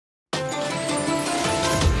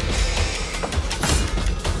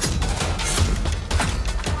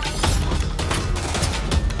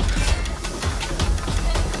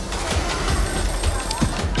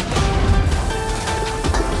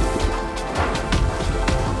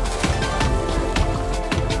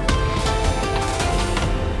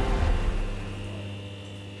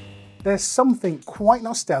There's something quite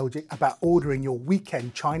nostalgic about ordering your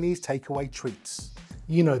weekend Chinese takeaway treats.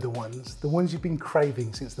 You know the ones you've been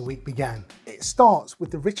craving since the week began. It starts with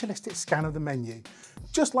the ritualistic scan of the menu,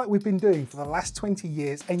 just like we've been doing for the last 20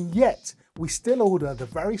 years, and yet we still order the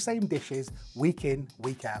very same dishes week in,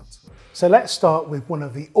 week out. So let's start with one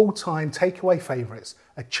of the all-time takeaway favorites,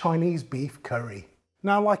 a Chinese beef curry.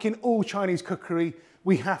 Now, like in all Chinese cookery,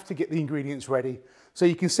 we have to get the ingredients ready. So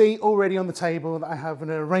you can see already on the table that I have an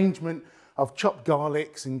arrangement of chopped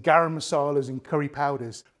garlics and garam masalas and curry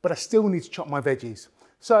powders, but I still need to chop my veggies.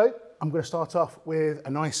 So I'm going to start off with a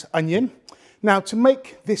nice onion. Now, to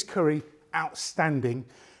make this curry outstanding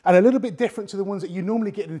and a little bit different to the ones that you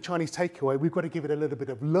normally get in a Chinese takeaway, we've got to give it a little bit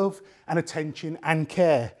of love and attention and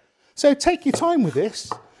care. So take your time with this.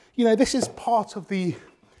 You know, this is part of the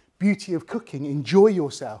beauty of cooking. Enjoy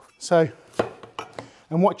yourself. So,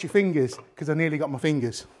 and watch your fingers, because I nearly got my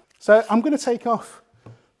fingers. So I'm going to take off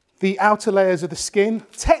the outer layers of the skin.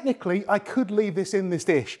 Technically, I could leave this in this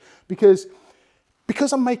dish because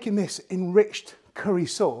I'm making this enriched curry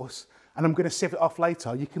sauce and I'm going to sieve it off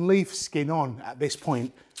later. You can leave skin on at this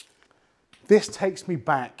point. This takes me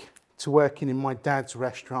back to working in my dad's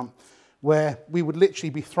restaurant, where we would literally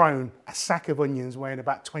be thrown a sack of onions weighing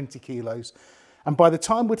about 20 kilos. And by the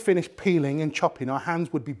time we'd finished peeling and chopping, our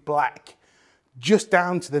hands would be black, just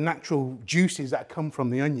down to the natural juices that come from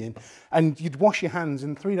the onion. And you'd wash your hands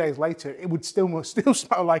and 3 days later, it would still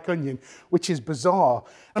smell like onion, which is bizarre.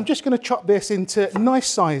 I'm just gonna chop this into nice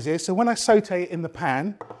sizes. So when I saute it in the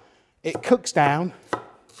pan, it cooks down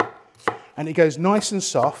and it goes nice and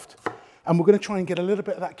soft. And we're gonna try and get a little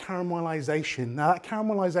bit of that caramelization. Now that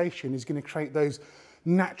caramelization is gonna create those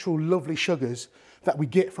natural, lovely sugars that we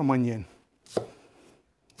get from onion.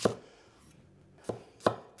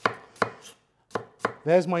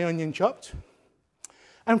 There's my onion chopped.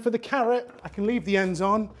 And for the carrot, I can leave the ends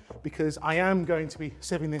on because I am going to be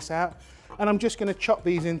sieving this out. And I'm just going to chop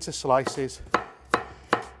these into slices.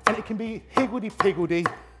 And it can be higgledy-piggledy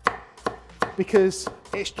because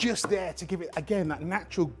it's just there to give it, again, that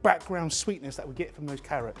natural background sweetness that we get from those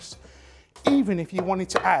carrots. Even if you wanted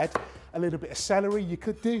to add a little bit of celery, you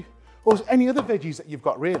could do, or any other veggies that you've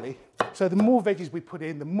got, really. So the more veggies we put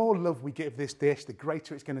in, the more love we give this dish, the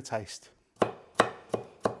greater it's going to taste.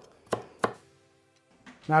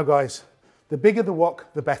 Now guys, the bigger the wok,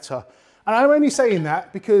 the better. And I'm only saying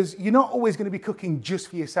that because you're not always going to be cooking just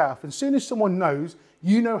for yourself. And as soon as someone knows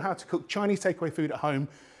you know how to cook Chinese takeaway food at home,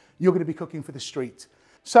 you're going to be cooking for the street.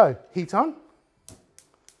 So, heat on.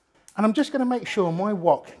 And I'm just going to make sure my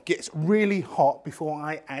wok gets really hot before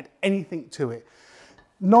I add anything to it.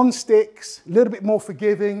 Non-sticks, a little bit more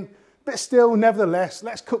forgiving, but still, nevertheless,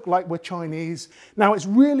 let's cook like we're Chinese. Now, it's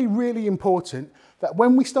really, really important that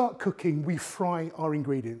when we start cooking, we fry our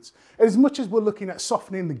ingredients. As much as we're looking at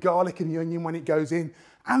softening the garlic and the onion when it goes in,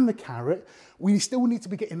 and the carrot, we still need to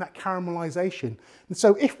be getting that caramelization. And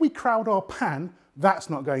so if we crowd our pan,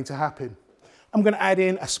 that's not going to happen. I'm gonna add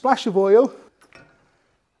in a splash of oil,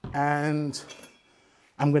 and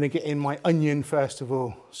I'm gonna get in my onion first of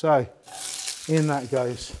all. So, in that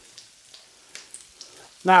goes.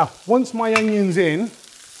 Now, once my onion's in,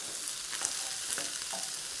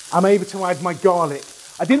 I'm able to add my garlic.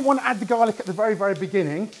 I didn't want to add the garlic at the very, very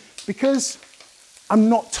beginning because I'm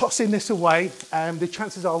not tossing this away. The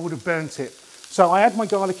chances are I would have burnt it. So I add my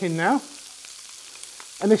garlic in now.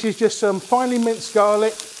 And this is just some finely minced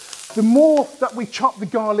garlic. The more that we chop the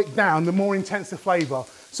garlic down, the more intense the flavour.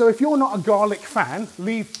 So if you're not a garlic fan,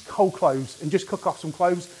 leave whole cloves and just cook off some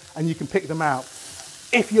cloves and you can pick them out.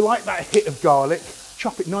 If you like that hit of garlic,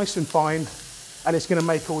 chop it nice and fine and it's going to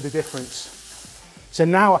make all the difference. So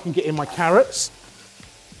now I can get in my carrots.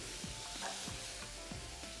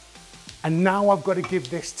 And now I've got to give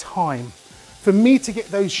this time. For me to get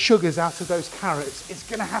those sugars out of those carrots, it's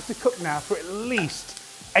going to have to cook now for at least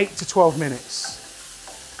 8 to 12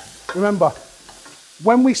 minutes. Remember,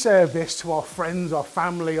 when we serve this to our friends, our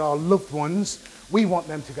family, our loved ones, we want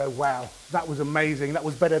them to go, wow, that was amazing. That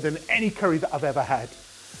was better than any curry that I've ever had.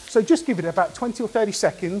 So just give it about 20 or 30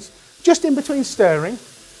 seconds, just in between stirring,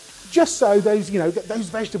 just so those, those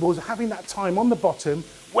vegetables are having that time on the bottom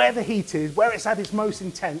where the heat is, where it's at its most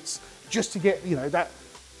intense, just to get, that,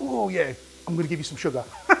 oh yeah, I'm gonna give you some sugar,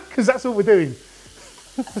 because that's all we're doing.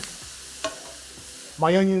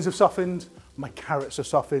 My onions have softened, my carrots have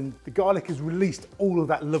softened, the garlic has released all of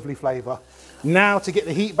that lovely flavour. Now to get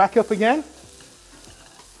the heat back up again,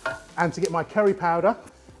 and to get my curry powder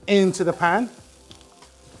into the pan.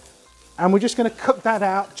 And we're just gonna cook that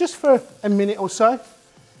out just for a minute or so.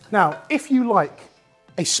 Now, if you like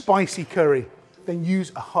a spicy curry, then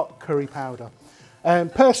use a hot curry powder.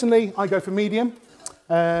 Personally, I go for medium.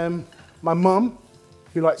 My mum,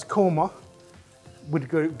 who likes korma, would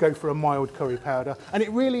go for a mild curry powder. And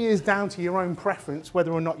it really is down to your own preference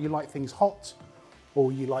whether or not you like things hot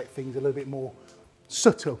or you like things a little bit more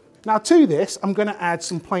subtle. Now to this, I'm going to add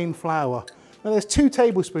some plain flour. Now there's 2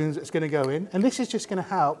 tablespoons that's going to go in, and this is just going to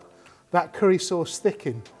help that curry sauce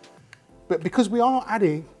thicken. But because we are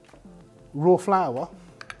adding raw flour,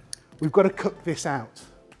 we've got to cook this out.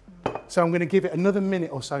 So I'm going to give it another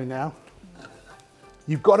minute or so now.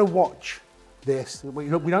 You've got to watch this. We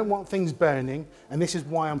don't want things burning, and this is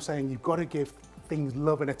why I'm saying you've got to give things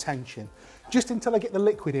love and attention, just until I get the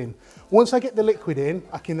liquid in. Once I get the liquid in,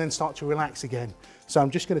 I can then start to relax again. So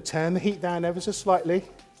I'm just going to turn the heat down ever so slightly,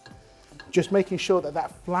 just making sure that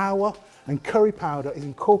that flour and curry powder is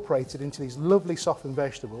incorporated into these lovely softened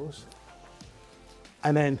vegetables.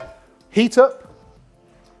 And then heat up.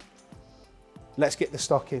 Let's get the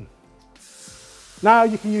stock in. Now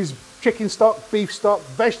you can use chicken stock, beef stock,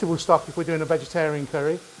 vegetable stock if we're doing a vegetarian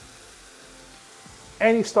curry.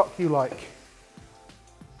 Any stock you like.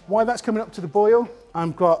 While that's coming up to the boil,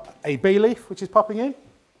 I've got a bay leaf which is popping in.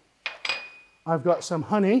 I've got some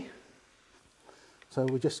honey. So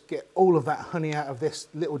we'll just get all of that honey out of this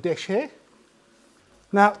little dish here.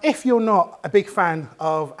 Now, if you're not a big fan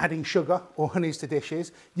of adding sugar or honeys to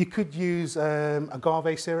dishes, you could use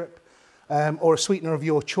agave syrup or a sweetener of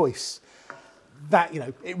your choice. That,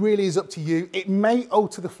 it really is up to you. It may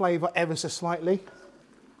alter the flavour ever so slightly.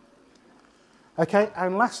 Okay,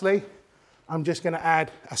 and lastly, I'm just going to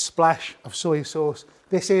add a splash of soy sauce.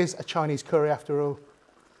 This is a Chinese curry after all.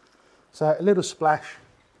 So a little splash.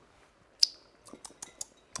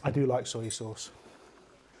 I do like soy sauce.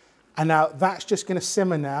 And now that's just going to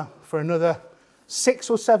simmer now for another 6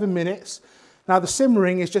 or 7 minutes. Now the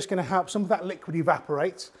simmering is just going to help some of that liquid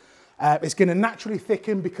evaporate. It's going to naturally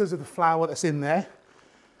thicken because of the flour that's in there.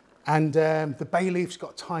 And the bay leaf's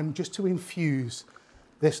got time just to infuse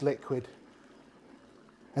this liquid.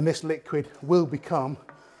 And this liquid will become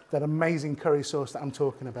that amazing curry sauce that I'm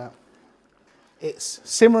talking about. It's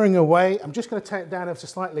simmering away. I'm just going to turn it down ever so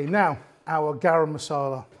slightly. Now, our garam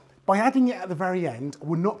masala. By adding it at the very end,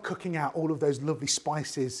 we're not cooking out all of those lovely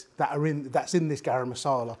spices that's in this garam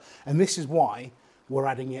masala. And this is why we're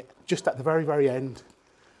adding it just at the very, very end.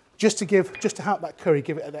 Just to help that curry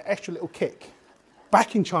give it an extra little kick.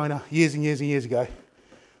 Back in China, years and years and years ago,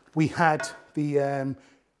 we had the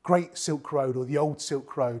Great Silk Road, or the Old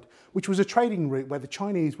Silk Road, which was a trading route where the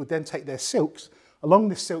Chinese would then take their silks along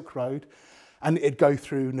this Silk Road, and it'd go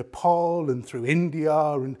through Nepal and through India,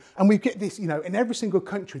 and we get this, in every single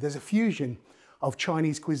country there's a fusion of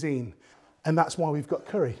Chinese cuisine, and that's why we've got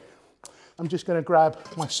curry. I'm just going to grab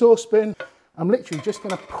my saucepan. I'm literally just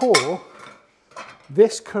going to pour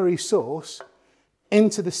this curry sauce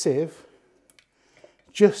into the sieve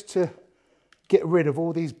just to get rid of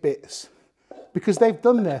all these bits, because they've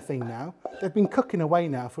done their thing now. They've been cooking away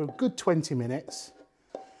now for a good 20 minutes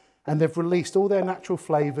and they've released all their natural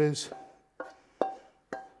flavours.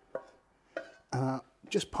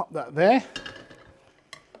 Just pop that there,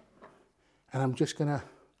 and I'm just going to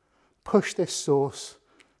push this sauce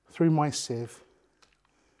through my sieve.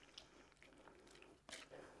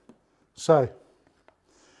 So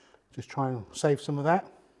just try and save some of that.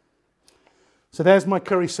 So there's my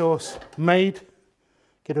curry sauce made.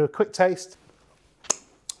 Give it a quick taste.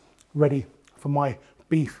 Ready for my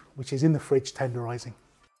beef, which is in the fridge tenderizing.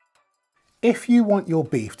 If you want your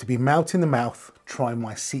beef to be melt in the mouth, try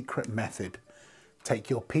my secret method.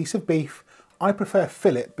 Take your piece of beef. I prefer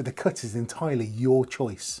fillet, but the cut is entirely your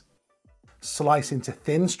choice. Slice into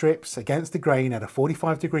thin strips against the grain at a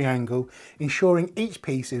 45-degree angle, ensuring each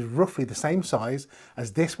piece is roughly the same size,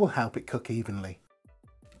 as this will help it cook evenly.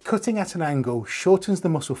 Cutting at an angle shortens the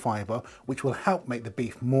muscle fibre, which will help make the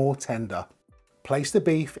beef more tender. Place the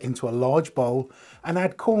beef into a large bowl and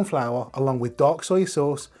add corn flour along with dark soy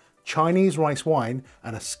sauce, Chinese rice wine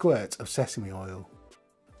and a squirt of sesame oil.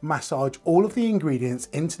 Massage all of the ingredients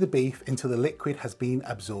into the beef until the liquid has been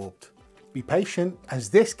absorbed. Be patient, as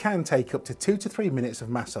this can take up to 2 to 3 minutes of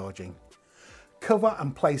massaging. Cover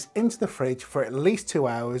and place into the fridge for at least 2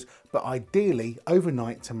 hours, but ideally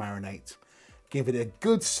overnight to marinate. Give it a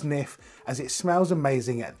good sniff, as it smells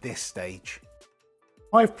amazing at this stage.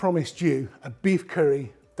 I've promised you a beef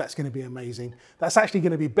curry that's going to be amazing. That's actually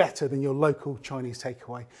going to be better than your local Chinese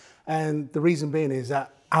takeaway. And the reason being is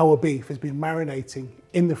that our beef has been marinating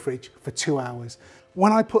in the fridge for 2 hours.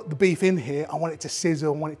 When I put the beef in here, I want it to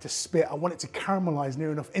sizzle, I want it to spit, I want it to caramelize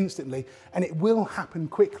near enough instantly, and it will happen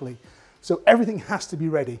quickly. So everything has to be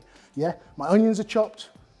ready. Yeah, my onions are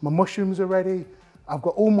chopped, my mushrooms are ready, I've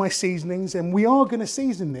got all my seasonings, and we are going to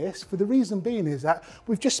season this for the reason being is that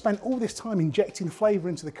we've just spent all this time injecting flavour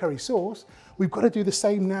into the curry sauce. We've got to do the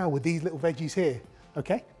same now with these little veggies here,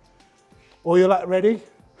 okay? Oil at ready,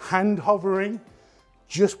 hand hovering,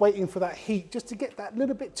 just waiting for that heat, just to get that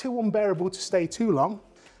little bit too unbearable to stay too long,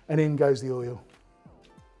 and in goes the oil.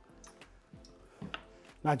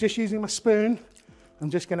 Now just using my spoon, I'm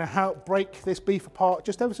just going to help break this beef apart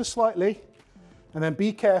just ever so slightly. And then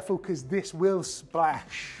be careful because this will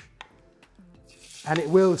splash and it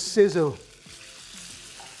will sizzle.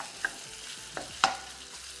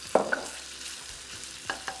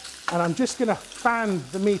 And I'm just going to fan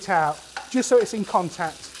the meat out just so it's in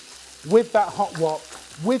contact with that hot wok,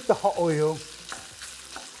 with the hot oil.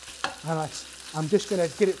 And I'm just going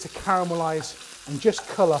to get it to caramelize and just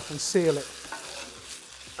colour and seal it.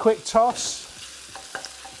 Quick toss.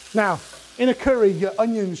 Now, in a curry, your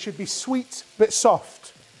onions should be sweet but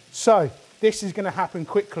soft. So this is going to happen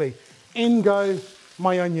quickly. In go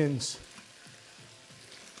my onions.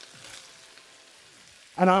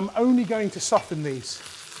 And I'm only going to soften these.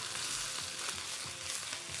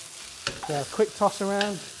 So quick toss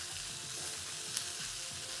around.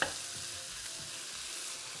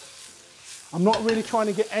 I'm not really trying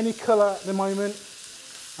to get any colour at the moment.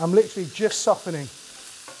 I'm literally just softening.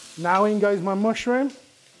 Now in goes my mushroom.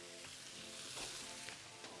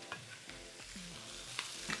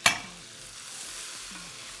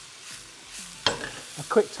 A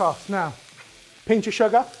quick toss. Now, pinch of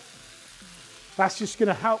sugar. That's just going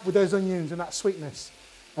to help with those onions and that sweetness.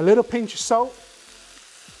 A little pinch of salt.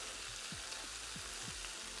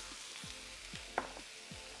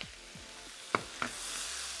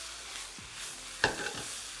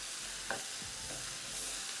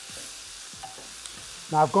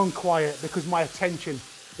 Now I've gone quiet because my attention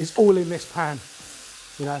is all in this pan,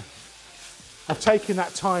 you know. I've taken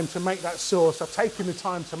that time to make that sauce. I've taken the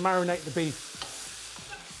time to marinate the beef.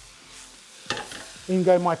 In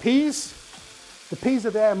go my peas. The peas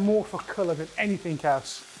are there more for colour than anything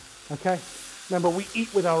else, okay? Remember, we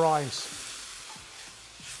eat with our eyes.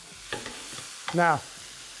 Now,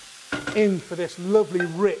 in for this lovely,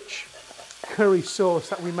 rich curry sauce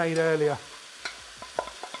that we made earlier.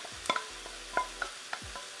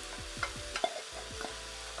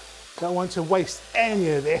 Don't want to waste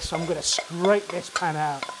any of this, so I'm going to scrape this pan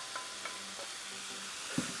out.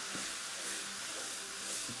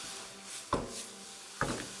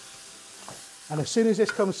 And as soon as this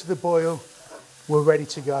comes to the boil, we're ready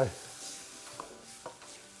to go.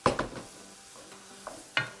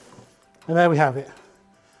 And there we have it.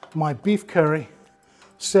 My beef curry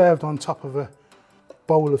served on top of a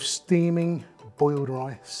bowl of steaming boiled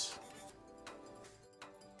rice.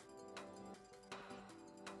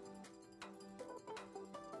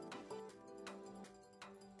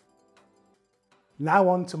 Now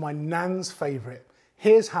on to my Nan's favourite.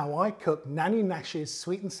 Here's how I cook Nanny Nash's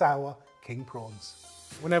sweet and sour king prawns.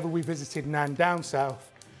 Whenever we visited Nan down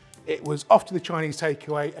south, it was off to the Chinese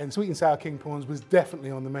takeaway, and sweet and sour king prawns was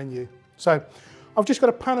definitely on the menu. So I've just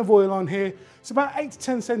got a pan of oil on here. It's about 8 to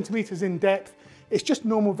 10 centimetres in depth. It's just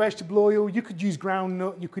normal vegetable oil. You could use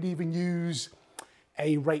groundnut, you could even use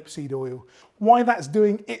a rapeseed oil. While that's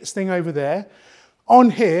doing its thing over there,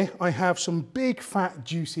 on here I have some big fat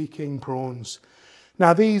juicy king prawns.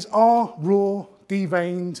 Now these are raw,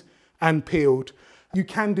 deveined and peeled. You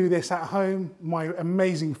can do this at home. My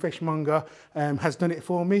amazing fishmonger has done it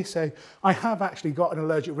for me. So I have actually got an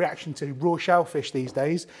allergic reaction to raw shellfish these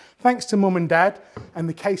days, thanks to mum and dad and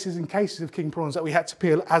the cases and cases of king prawns that we had to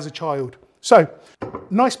peel as a child. So,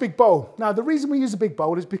 nice big bowl. Now the reason we use a big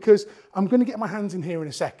bowl is because I'm going to get my hands in here in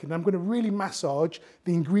a second. I'm going to really massage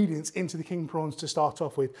the ingredients into the king prawns to start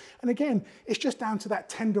off with. And again, it's just down to that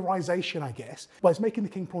tenderization, I guess, but it's making the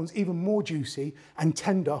king prawns even more juicy and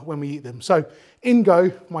tender when we eat them. So in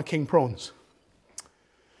go my king prawns.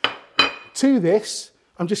 To this,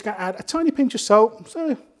 I'm just going to add a tiny pinch of salt.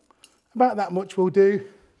 So about that much will do.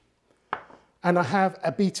 And I have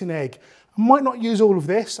a beaten egg. I might not use all of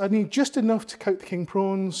this. I need just enough to coat the king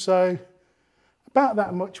prawns, so about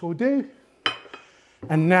that much will do.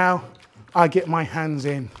 And now I get my hands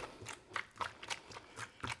in.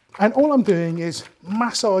 And all I'm doing is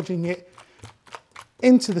massaging it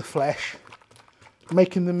into the flesh,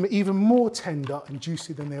 making them even more tender and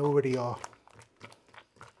juicy than they already are.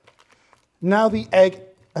 Now the egg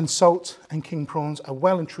and salt and king prawns are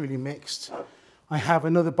well and truly mixed. I have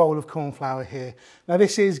another bowl of corn flour here. Now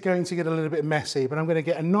this is going to get a little bit messy, but I'm going to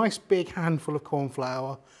get a nice big handful of corn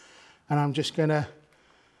flour and I'm just going to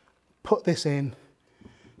put this in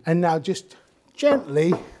and now just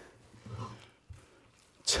gently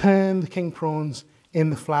turn the king prawns in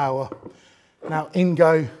the flour. Now in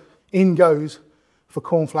goes for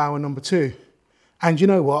corn flour number 2. And you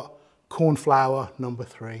know what? Corn flour number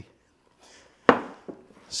 3.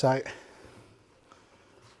 So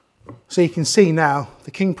you can see now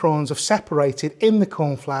the king prawns have separated in the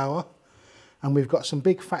corn flour, and we've got some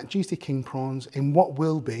big fat juicy king prawns in what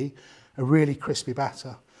will be a really crispy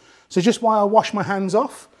batter. So just while I wash my hands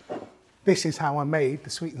off, this is how I made the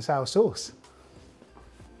sweet and sour sauce.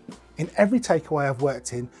 In every takeaway I've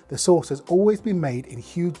worked in, the sauce has always been made in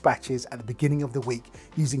huge batches at the beginning of the week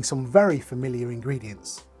using some very familiar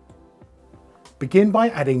ingredients. Begin by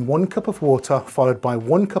adding 1 cup of water followed by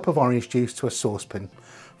 1 cup of orange juice to a saucepan,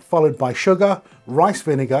 followed by sugar, rice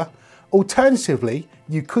vinegar. Alternatively,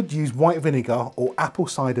 you could use white vinegar or apple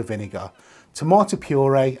cider vinegar, tomato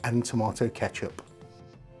puree and tomato ketchup.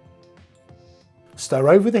 Stir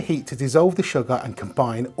over the heat to dissolve the sugar and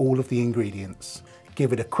combine all of the ingredients.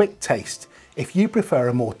 Give it a quick taste. If you prefer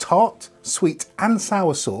a more tart, sweet and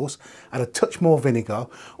sour sauce, add a touch more vinegar,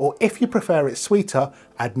 or if you prefer it sweeter,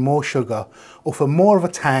 add more sugar, or for more of a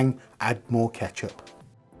tang, add more ketchup.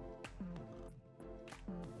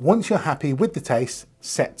 Once you're happy with the taste,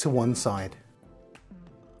 set to one side.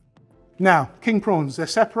 Now, king prawns, they're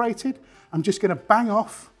separated. I'm just going to bang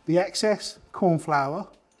off the excess corn flour,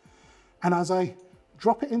 and as I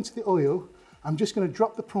drop it into the oil, I'm just going to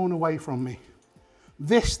drop the prawn away from me.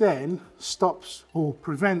 This then stops or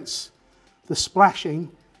prevents the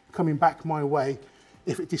splashing coming back my way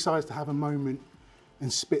if it decides to have a moment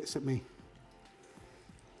and spits at me.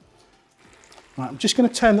 Right, I'm just going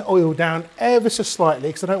to turn the oil down ever so slightly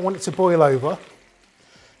because I don't want it to boil over.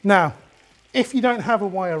 Now, if you don't have a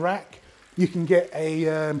wire rack, you can get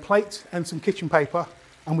a plate and some kitchen paper,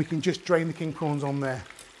 and we can just drain the king prawns on there.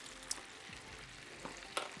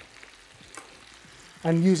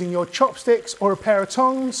 And using your chopsticks or a pair of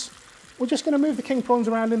tongs, we're just going to move the king prawns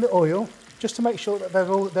around in the oil just to make sure that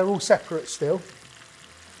they're all separate still.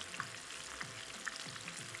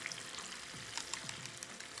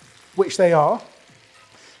 Which they are.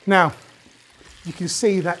 Now, you can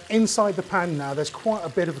see that inside the pan now there's quite a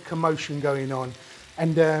bit of a commotion going on,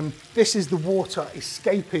 and this is the water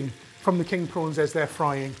escaping from the king prawns as they're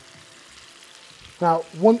frying. Now,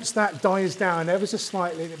 once that dies down ever so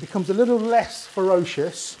slightly and it becomes a little less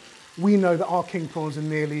ferocious, we know that our king prawns are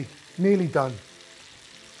nearly done.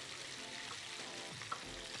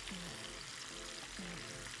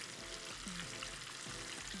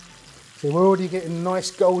 So we're already getting a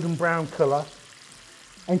nice golden brown colour,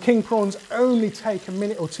 and king prawns only take a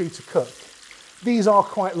minute or 2 to cook. These are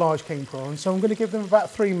quite large king prawns, so I'm going to give them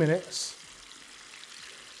about 3 minutes.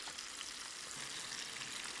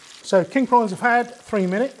 So king prawns have had 3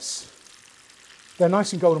 minutes. They're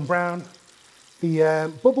nice and golden brown. The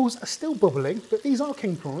bubbles are still bubbling, but these are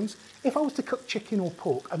king prawns. If I was to cook chicken or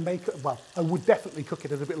pork and make it, well, I would definitely cook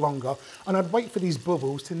it a little bit longer, and I'd wait for these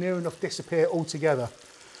bubbles to near enough disappear altogether.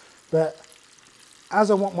 But as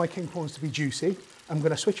I want my king prawns to be juicy, I'm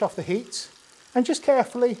going to switch off the heat, and just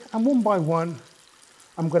carefully and one by one,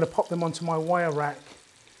 I'm going to pop them onto my wire rack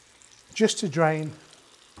just to drain.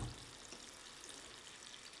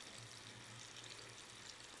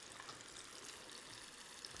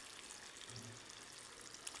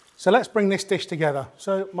 So let's bring this dish together.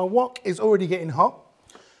 So my wok is already getting hot.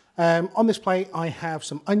 On this plate, I have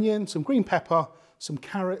some onion, some green pepper, some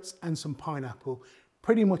carrots, and some pineapple.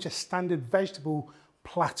 Pretty much a standard vegetable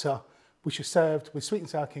platter, which is served with sweet and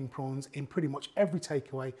sour king prawns in pretty much every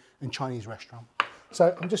takeaway and Chinese restaurant.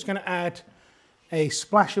 So I'm just going to add a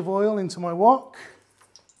splash of oil into my wok.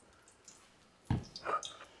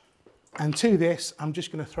 And to this, I'm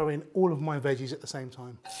just going to throw in all of my veggies at the same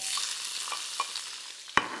time.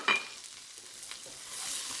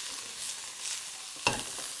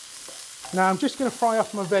 Now I'm just going to fry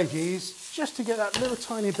off my veggies just to get that little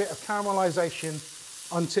tiny bit of caramelization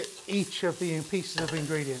onto each of the pieces of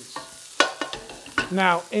ingredients.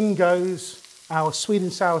 Now in goes our sweet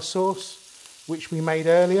and sour sauce, which we made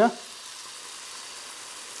earlier.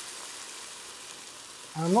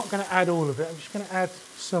 And I'm not going to add all of it, I'm just going to add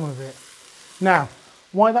some of it. Now,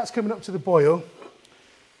 while that's coming up to the boil,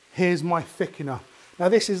 here's my thickener. Now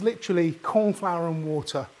this is literally corn flour and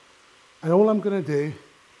water, and all I'm going to do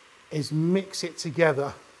is mix it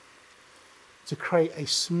together to create a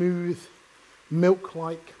smooth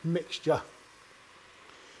milk-like mixture.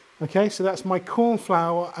 Okay, so that's my corn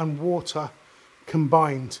flour and water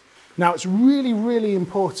combined. Now it's really, really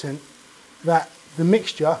important that the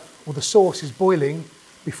mixture or the sauce is boiling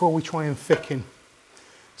before we try and thicken.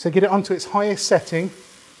 So get it onto its highest setting,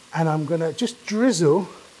 and I'm gonna just drizzle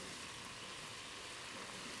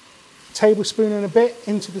a tablespoon and a bit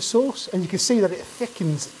into the sauce, and you can see that it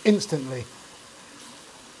thickens instantly.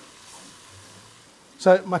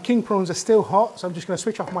 So my king prawns are still hot, so I'm just going to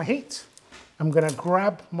switch off my heat. I'm going to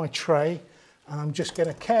grab my tray and I'm just going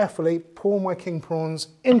to carefully pour my king prawns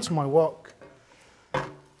into my wok.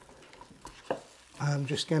 I'm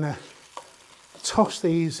just going to toss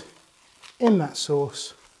these in that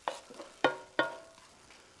sauce.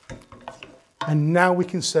 And now we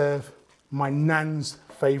can serve my nan's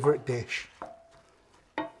favourite dish.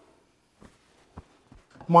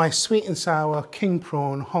 My sweet and sour king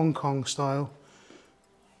prawn Hong Kong style.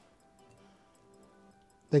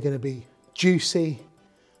 They're going to be juicy,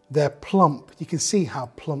 they're plump. You can see how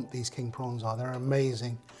plump these king prawns are, they're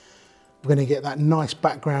amazing. We're going to get that nice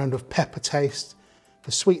background of pepper taste,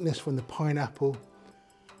 the sweetness from the pineapple.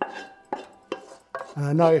 And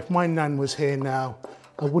I know if my nan was here now,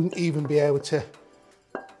 I wouldn't even be able to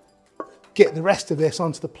get the rest of this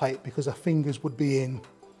onto the plate because her fingers would be in.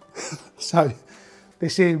 So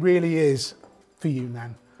this here really is for you,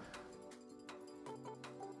 Nan.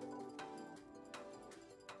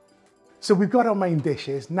 So we've got our main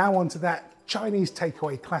dishes, now onto that Chinese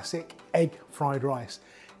takeaway classic, egg fried rice.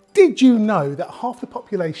 Did you know that half the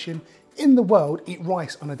population in the world eat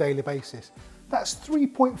rice on a daily basis? That's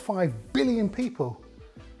 3.5 billion people.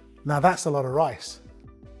 Now that's a lot of rice.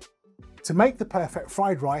 To make the perfect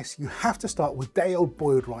fried rice, you have to start with day-old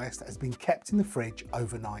boiled rice that has been kept in the fridge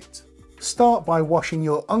overnight. Start by washing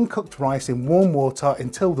your uncooked rice in warm water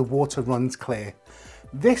until the water runs clear.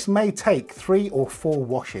 This may take 3 or 4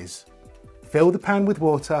 washes. Fill the pan with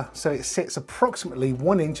water so it sits approximately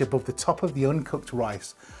 1 inch above the top of the uncooked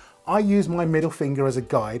rice. I use my middle finger as a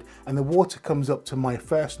guide and the water comes up to my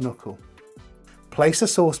first knuckle. Place a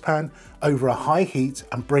saucepan over a high heat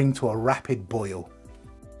and bring to a rapid boil.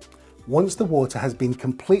 Once the water has been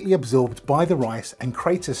completely absorbed by the rice and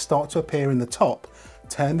craters start to appear in the top,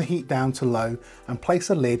 turn the heat down to low and place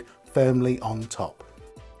a lid firmly on top.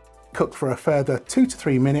 Cook for a further 2 to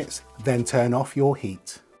 3 minutes, then turn off your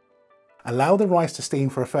heat. Allow the rice to steam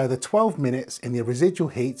for a further 12 minutes in the residual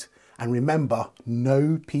heat and remember,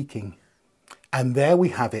 no peeking. And there we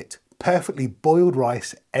have it, perfectly boiled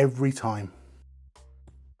rice every time.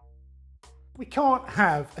 We can't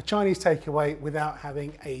have a Chinese takeaway without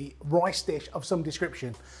having a rice dish of some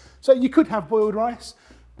description. So you could have boiled rice,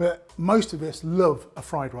 but most of us love a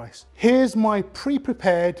fried rice. Here's my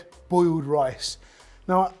pre-prepared boiled rice.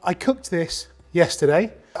 Now I cooked this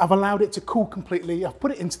yesterday. I've allowed it to cool completely. I've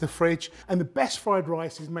put it into the fridge and the best fried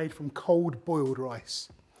rice is made from cold boiled rice.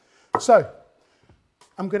 So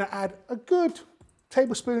I'm going to add a good 1.5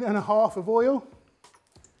 tablespoons of oil.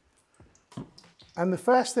 And the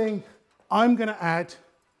first thing I'm going to add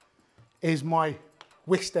is my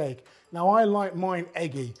whisked egg. Now I like mine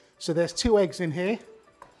eggy, so there's 2 eggs in here.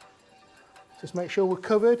 Just make sure we're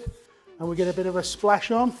covered and we get a bit of a splash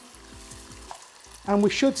on. And we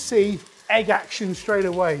should see egg action straight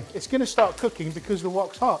away. It's going to start cooking because the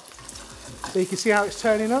wok's hot. So you can see how it's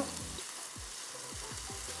turning up.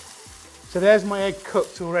 So there's my egg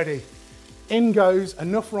cooked already. In goes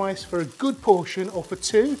enough rice for a good portion, or for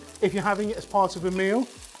 2 if you're having it as part of a meal.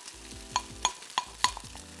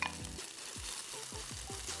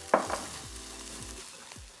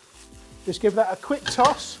 Just give that a quick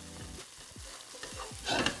toss.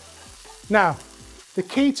 Now, the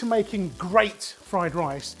key to making great fried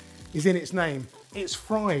rice is in its name. It's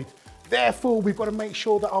fried. Therefore, we've got to make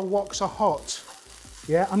sure that our woks are hot.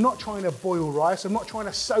 Yeah, I'm not trying to boil rice. I'm not trying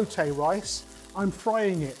to saute rice. I'm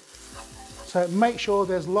frying it. So make sure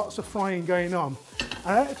there's lots of frying going on.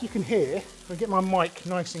 I don't know if you can hear, if I get my mic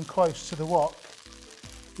nice and close to the wok,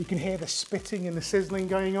 you can hear the spitting and the sizzling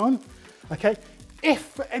going on. Okay, if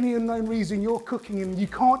for any unknown reason you're cooking and you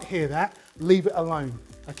can't hear that, leave it alone.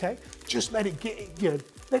 Okay, just let it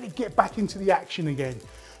get back into the action again.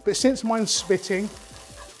 But since mine's spitting,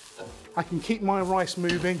 I can keep my rice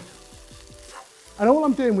moving. And all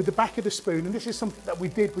I'm doing with the back of the spoon, and this is something that we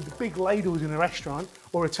did with the big ladles in a restaurant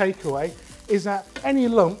or a takeaway, is that any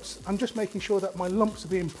lumps, I'm just making sure that my lumps are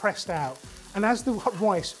being pressed out. And as the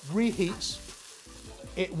rice reheats,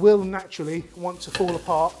 it will naturally want to fall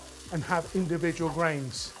apart and have individual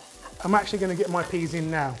grains. I'm actually going to get my peas in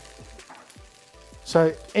now.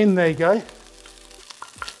 So in they go.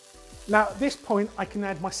 Now at this point I can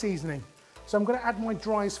add my seasoning. So I'm going to add my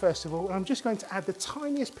dries first of all, and I'm just going to add the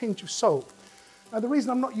tiniest pinch of salt. Now the reason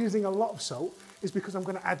I'm not using a lot of salt is because I'm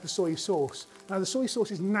going to add the soy sauce. Now the soy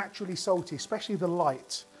sauce is naturally salty, especially the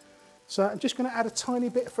light. So I'm just going to add a tiny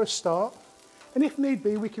bit for a start, and if need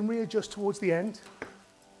be we can readjust towards the end.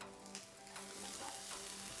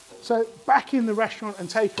 So back in the restaurant and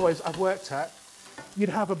takeaways I've worked at, you'd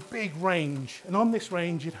have a big range, and on this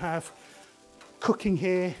range you'd have cooking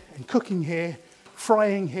here and cooking here,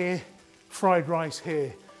 frying here, fried rice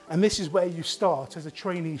here. And this is where you start as a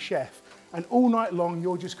trainee chef. And all night long,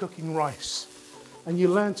 you're just cooking rice. And you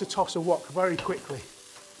learn to toss a wok very quickly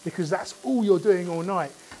because that's all you're doing all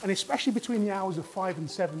night. And especially between the hours of 5 and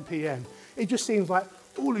 7 p.m, it just seems like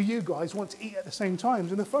all of you guys want to eat at the same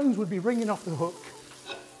times and the phones would be ringing off the hook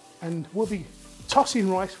and we'll be tossing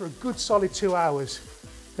rice for a good solid 2 hours.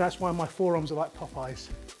 That's why my forearms are like Popeyes.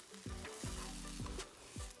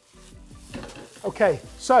 Okay,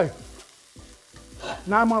 so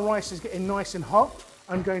now my rice is getting nice and hot.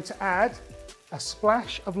 I'm going to add a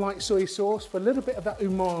splash of light soy sauce for a little bit of that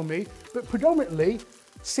umami, but predominantly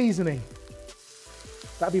seasoning.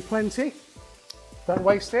 That'll be plenty. Don't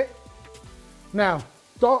waste it. Now,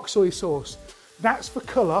 dark soy sauce. That's for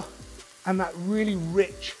colour and that really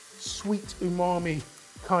rich, sweet umami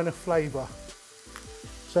kind of flavour.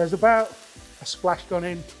 So there's about a splash gone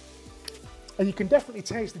in. And you can definitely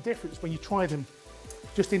taste the difference when you try them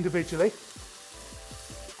just individually.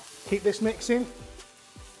 Keep this mixing.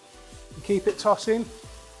 Keep it tossing.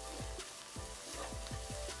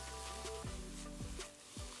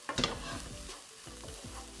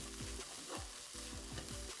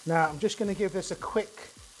 Now I'm just going to give this a quick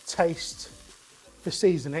taste for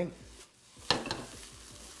seasoning.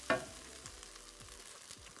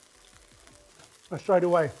 And straight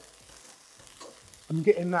away, I'm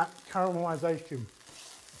getting that caramelization,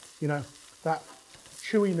 you know, that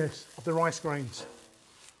chewiness of the rice grains.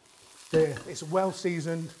 There, it's well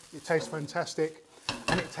seasoned, it tastes fantastic,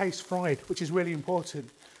 and it tastes fried, which is really important.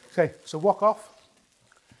 Okay, so wok off.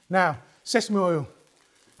 Now, sesame oil,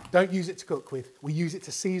 don't use it to cook with. We use it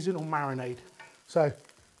to season or marinate. So,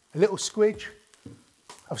 a little squidge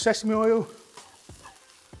of sesame oil,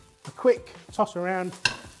 a quick toss around,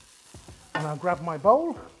 and I'll grab my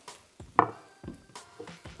bowl.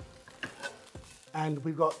 And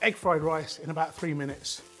we've got egg fried rice in about 3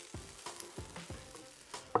 minutes.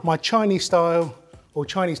 My Chinese style, or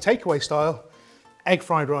Chinese takeaway style, egg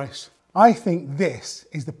fried rice. I think this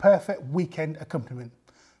is the perfect weekend accompaniment.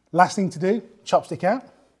 Last thing to do, chopstick out,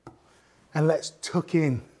 and let's tuck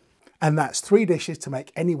in. And that's 3 dishes to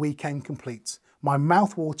make any weekend complete. My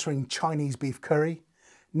mouth-watering Chinese beef curry,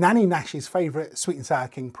 Nanny Nash's favourite sweet and sour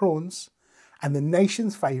king prawns, and the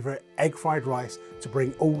nation's favourite egg fried rice to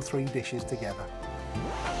bring all 3 dishes together.